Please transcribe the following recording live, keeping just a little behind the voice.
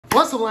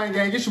What's up, Lane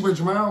Gang? It's your boy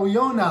Jermaine. We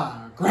on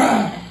our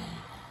grind.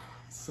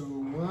 So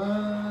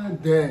one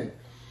day,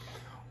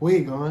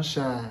 we gonna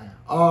shine.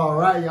 All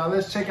right, y'all,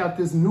 let's check out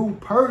this new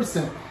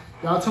person.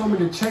 Y'all told me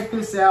to check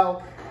this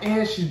out,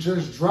 and she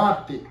just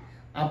dropped it.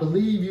 I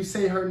believe you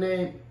say her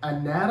name,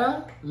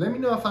 Anitta. Let me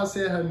know if I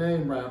said her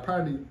name right. I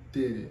probably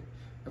did it.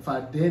 If I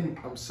didn't,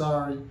 I'm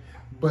sorry.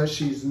 But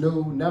she's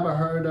new, never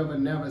heard of her,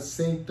 never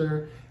synced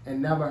her,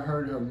 and never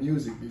heard her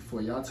music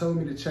before. Y'all told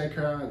me to check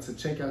her out and to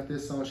check out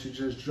this song she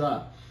just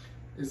dropped.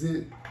 Is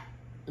it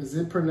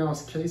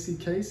pronounced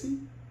Casi?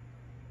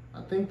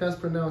 I think that's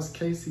pronounced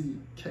Casi,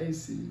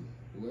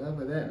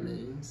 whatever that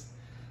means.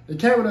 It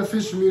came with an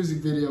official music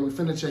video. We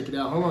finna check it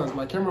out. Hold on, is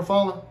my camera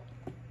falling?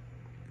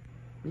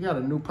 We got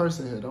a new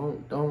person here.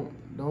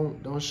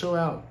 Don't show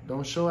out.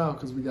 Don't show out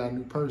because we got a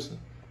new person.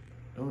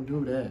 Don't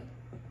do that.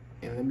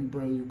 And let me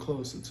bring you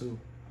closer too.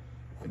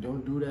 But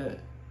don't do that,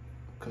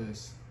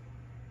 because,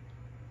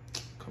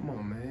 come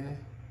on, man.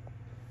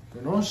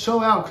 But don't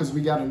show out because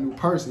we got a new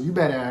person. You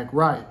better act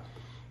right.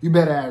 You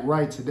better act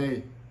right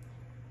today.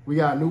 We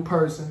got a new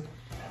person.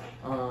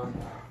 I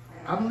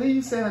believe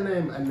you said her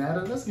name,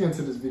 Anitta. Let's get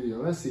into this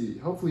video. Let's see.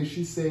 Hopefully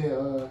she said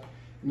in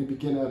the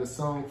beginning of the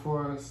song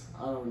for us.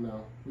 I don't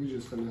know. We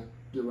just finna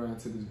get right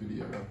into this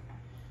video though.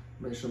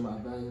 Make sure my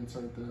volume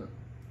turned up.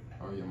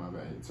 Oh yeah, my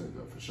volume turned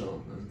up for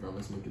sure. Let's go.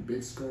 Let's make it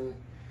big screen.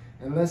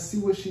 And let's see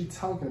what she's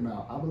talking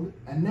about.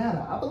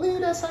 Anitta. I believe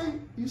that's how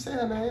you say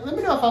her name. Let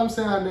me know if I'm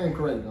saying her name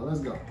correctly though. Let's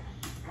go.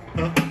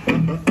 What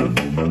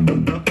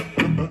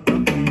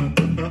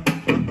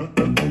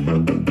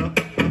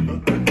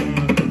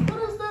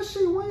is that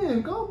she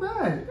win? Go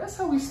back. That's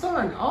how we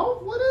starting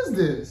off. What is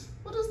this?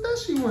 What is that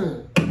she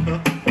win?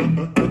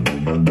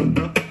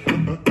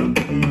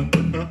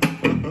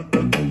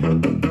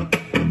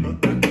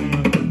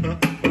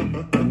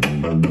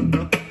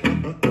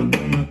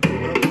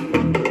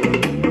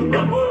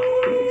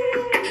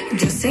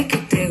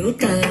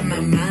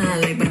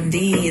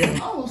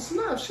 Oh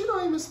snap, she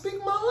don't even speak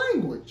my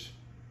language.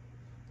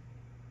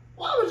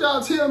 Why would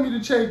y'all tell me to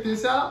check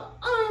this out?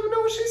 I don't even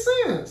know what she's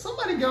saying.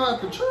 Somebody go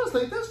out to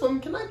translate this for me.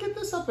 Can I get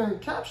this up in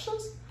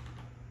captions?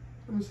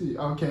 Let me see.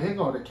 Okay, here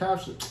go the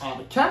captions. Oh,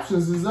 the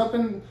captions is up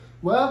in,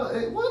 well,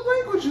 what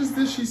language is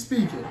this she's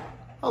speaking?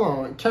 Hold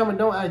on, camera,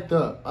 don't act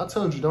up. I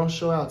told you, don't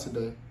show out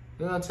today.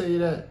 Didn't I tell you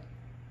that?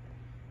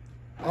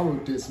 I will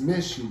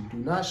dismiss you. Do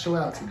not show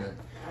out today.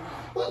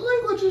 What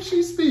language is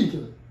she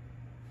speaking?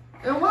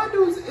 And why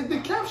the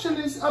caption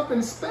is up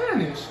in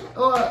Spanish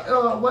or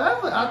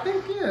whatever? I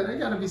think, yeah, they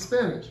gotta be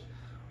Spanish.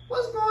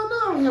 What's going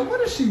on here?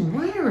 What is she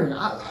wearing?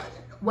 Well,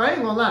 I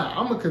ain't gonna lie,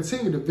 I'm gonna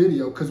continue the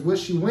video because what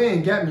she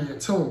wearing got me in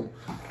tune.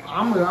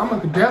 I'm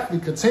gonna definitely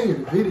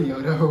continue the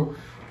video though.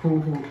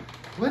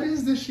 What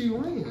is this she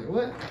wearing?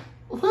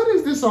 What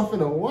is this I'm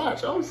finna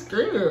watch? I'm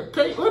scared.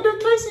 What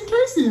did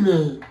Casi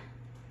mean?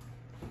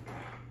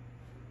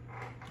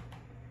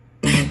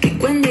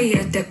 Cuando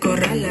ella te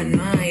acorrala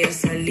no hay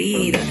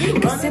salida. Que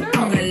se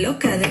ponga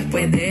loca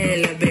después de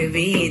la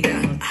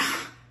bebida.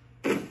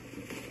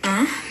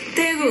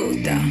 ¿Te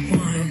gusta?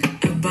 One,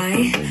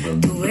 bye.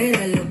 Tú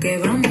verás lo que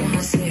vamos a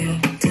hacer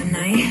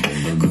tonight.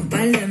 Con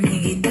par de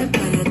amiguitas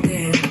para el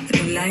hotel.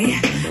 Relay.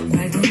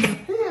 Guarda una...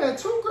 Yeah,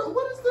 two girls.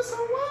 What is this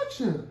I'm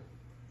watching?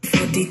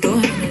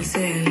 Fotitos en el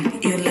cel.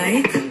 You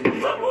like?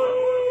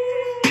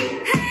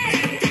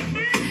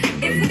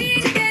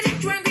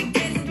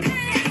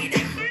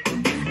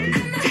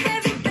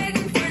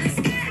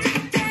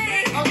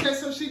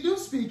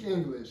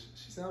 English.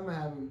 She said, I'm gonna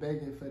have him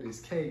begging for this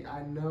cake.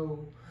 I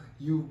know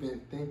you've been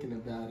thinking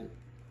about it.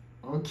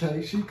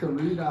 Okay, she could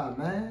read our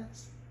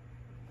minds.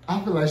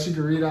 I feel like she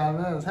could read our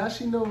minds. How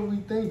she know what we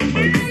think?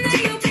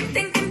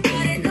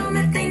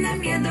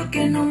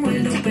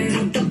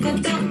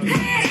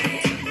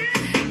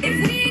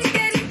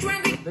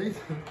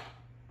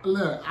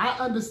 Look, I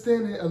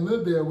understand it a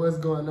little bit of what's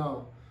going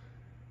on.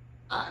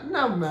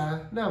 Never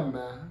mind.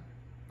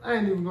 I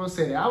ain't even gonna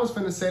say that. I was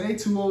finna say they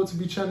too old to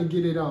be trying to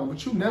get it on,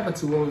 but you never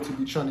too old to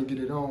be trying to get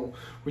it on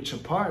with your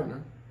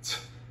partner.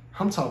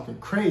 I'm talking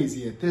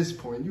crazy at this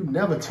point. You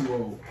never too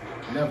old.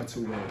 Never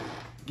too old.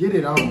 Get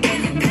it on.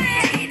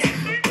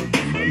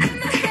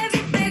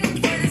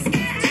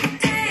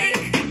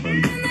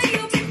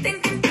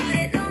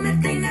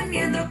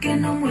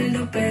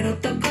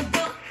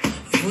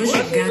 What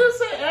she just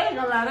said? I ain't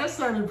gonna lie, that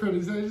sounded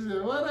pretty. So she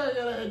said, what?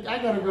 I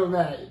gotta go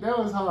back. That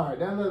was hard.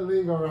 That little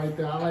lingo right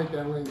there. I like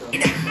that lingo. What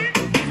she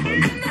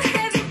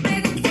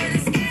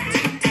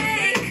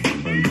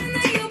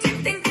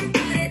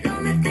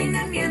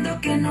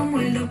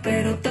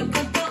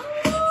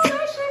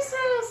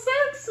sounds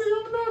sexy.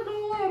 I'm not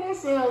gonna lie. That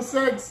sounds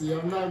sexy.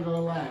 I'm not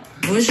gonna lie.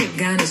 Vou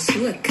jogar na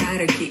sua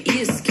cara, que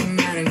isso, que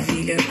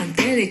maravilha.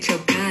 Antes de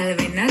chocar,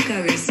 vem na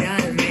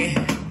cabecearme.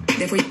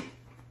 Depois...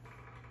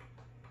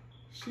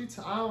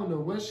 I don't know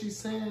what she's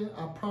saying.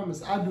 I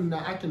promise I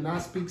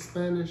cannot speak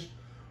Spanish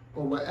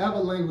or whatever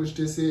language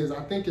this is.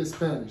 I think it's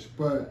Spanish,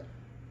 but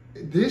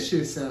this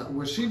shit sound,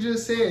 what she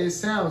just said, it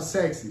sounds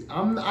sexy.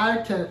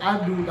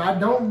 I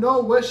don't know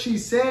what she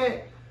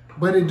said,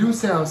 But it do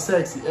sound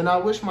sexy. And I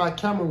wish my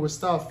camera would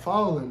stop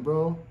falling,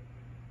 bro.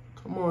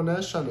 Come on,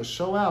 that's trying to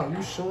show out.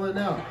 You showing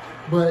out.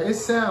 But it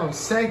sounds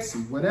sexy.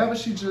 Whatever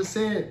she just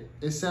said,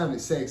 it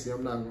sounded sexy.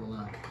 I'm not gonna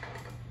lie.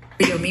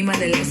 Yo misma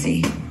te la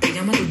sí, te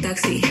llamo tu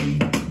taxi.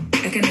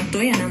 Es que no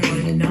estoy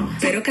enamorada, no,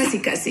 pero casi,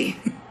 casi.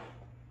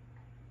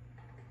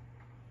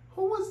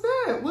 Who was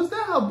that? Was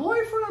that her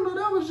boyfriend or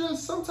that was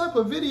just some type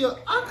of video?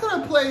 I could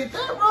have played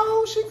that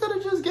role. She could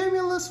have just gave me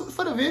a list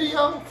for the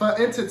video for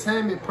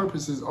entertainment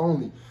purposes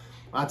only.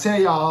 I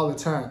tell y'all all the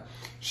time.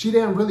 She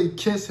didn't really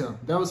kiss him.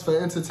 That was for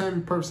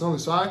entertainment purposes only.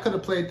 So I could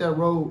have played that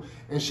role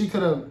and she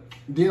could have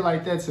did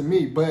like that to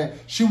me. But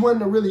she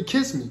wouldn't have really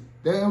kissed me.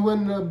 That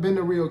wouldn't have been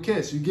a real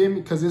kiss. You get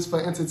me? Because it's for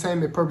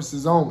entertainment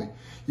purposes only.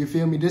 You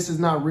feel me? This is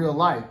not real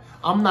life.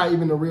 I'm not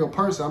even a real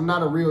person. I'm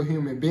not a real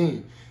human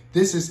being.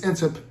 This is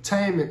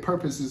entertainment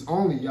purposes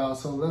only, y'all.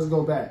 So let's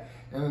go back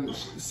and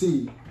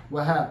see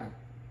what happened.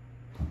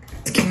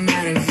 Qué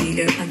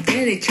maravilla,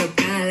 antes de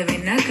chocar,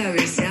 ven a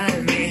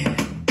cabecearme.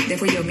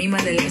 Después yo misma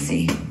te la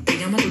sí, te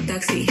llamo tu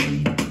taxi.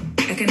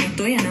 Es que no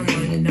estoy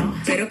enamorada, no,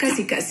 pero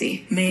casi,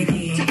 casi. Me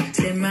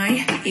dice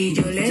May y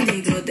yo le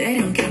digo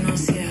de aunque no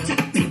sea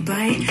mi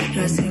pai.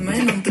 Lo hacemos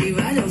en un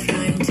privado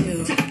flying to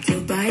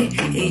Dubai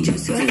y yo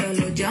solo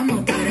lo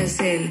llamo para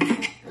hacer.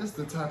 That's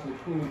the type of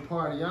pool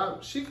party.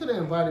 She could have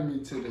invited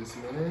me to this,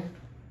 man.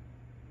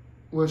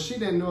 Well, she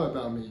didn't know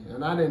about me,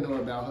 and I didn't know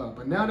about her.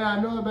 But now that I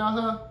know about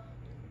her,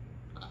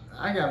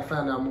 I gotta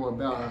find out more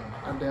about her.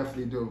 I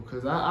definitely do,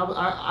 cause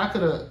I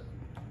could have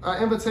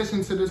an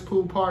invitation to this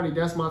pool party.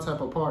 That's my type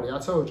of party. I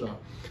told y'all,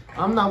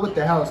 I'm not with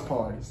the house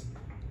parties.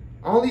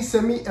 Only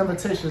send me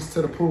invitations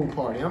to the pool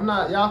party. I'm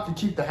not. Y'all can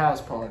keep the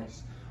house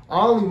parties. I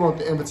only want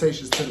the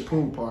invitations to the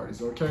pool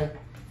parties. Okay.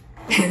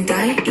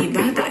 Hentai y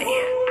batalla.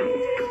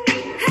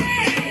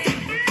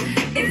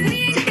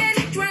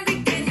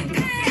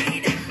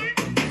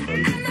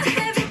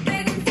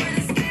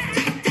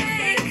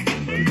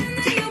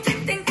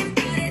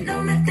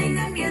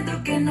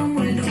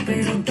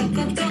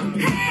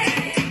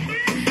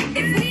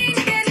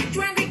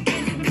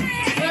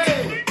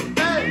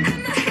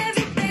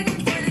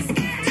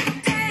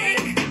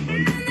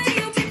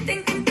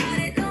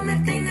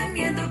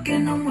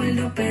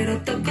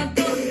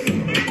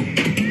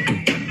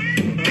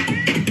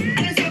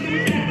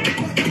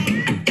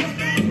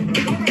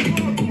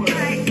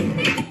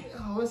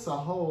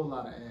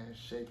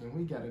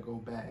 We gotta go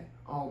back.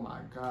 Oh my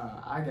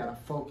God, I gotta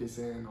focus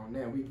in on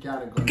that. We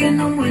gotta go back.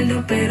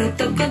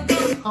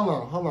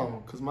 Hold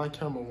on, cause my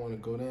camera wanna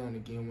go down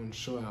again when the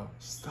show out.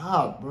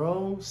 Stop,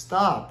 bro,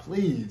 stop,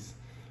 please.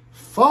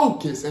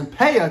 Focus and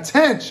pay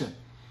attention.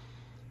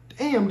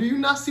 Damn, do you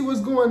not see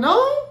what's going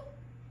on?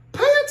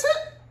 Pay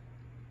attention.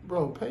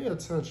 Bro, pay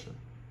attention.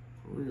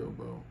 For real,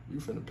 bro. You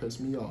finna piss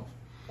me off.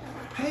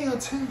 Pay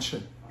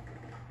attention.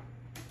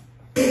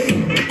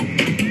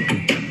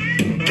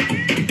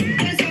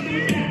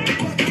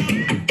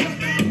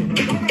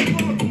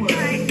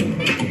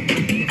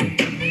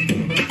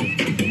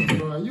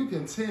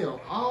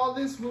 Tell all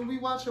this what we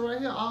watching right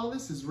here, all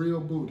this is real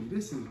booty.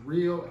 This is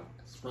real.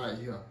 It's right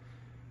here.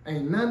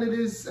 Ain't none of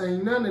this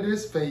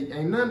fake.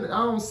 Ain't none.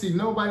 I don't see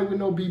nobody with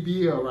no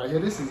BBL right here.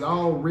 This is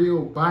all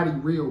real body,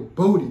 real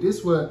booty.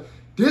 This what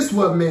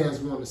mans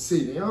want to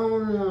see. They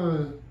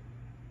don't.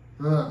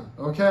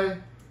 Okay.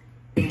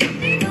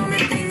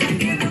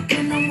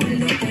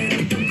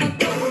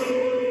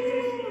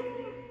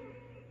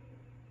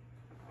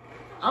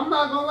 I'm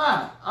not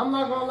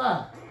gonna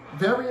lie.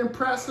 Very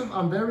impressive.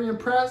 I'm very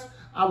impressed.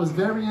 I was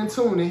very in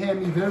tune. It had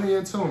me very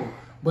in tune.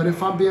 But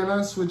if I'm being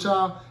honest with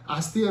y'all, I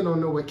still don't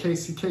know what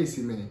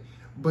Casi meant.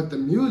 But the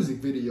music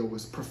video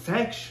was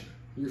perfection.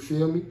 You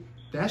feel me?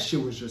 That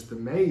shit was just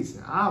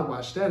amazing. I'll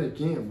watch that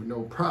again with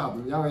no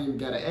problem. Y'all ain't even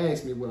gotta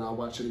ask me when I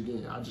watch it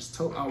again. I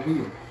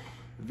will.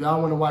 If y'all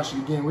wanna watch it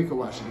again, we can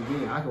watch it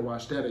again. I can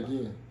watch that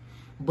again.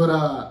 But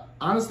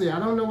honestly, I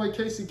don't know what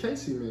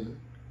Casi mean.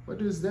 What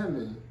does that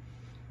mean?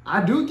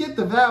 I do get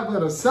the vibe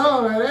of the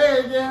song.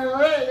 Hey,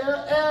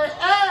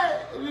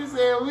 we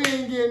said we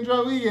ain't getting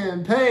drunk, we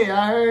getting paid.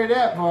 I heard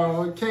that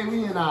part. Okay,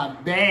 we in our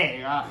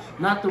bag,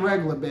 not the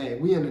regular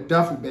bag. We in the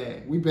duffel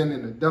bag. We've been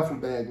in the duffel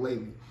bag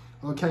lately.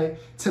 Okay,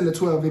 10 to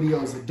 12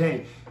 videos a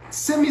day.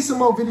 Send me some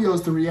more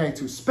videos to react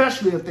to,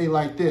 especially if they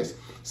like this.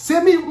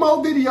 Send me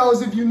more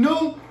videos if you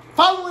new.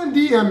 Follow and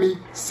DM me.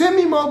 Send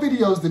me more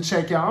videos to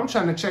check out. I'm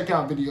trying to check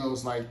out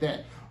videos like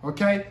that.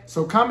 Okay,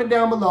 so comment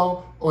down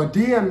below or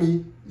DM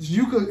me.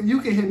 You can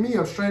hit me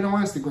up straight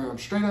on Instagram,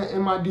 straight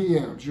in my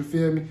DMs. You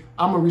feel me?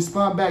 I'm gonna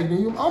respond back.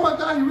 Then you, oh my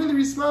God, you really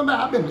respond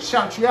back? I've been to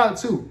shout you out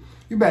too.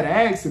 You better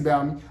ask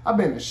about me. I've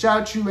been to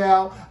shout you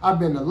out. I've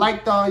been to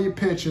like all your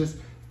pictures.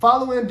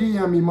 Follow and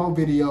DM me more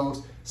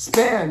videos.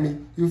 Spam me.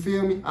 You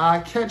feel me?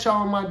 I'll catch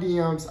y'all on my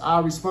DMs.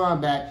 I'll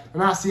respond back,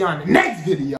 and I'll see you on the next video.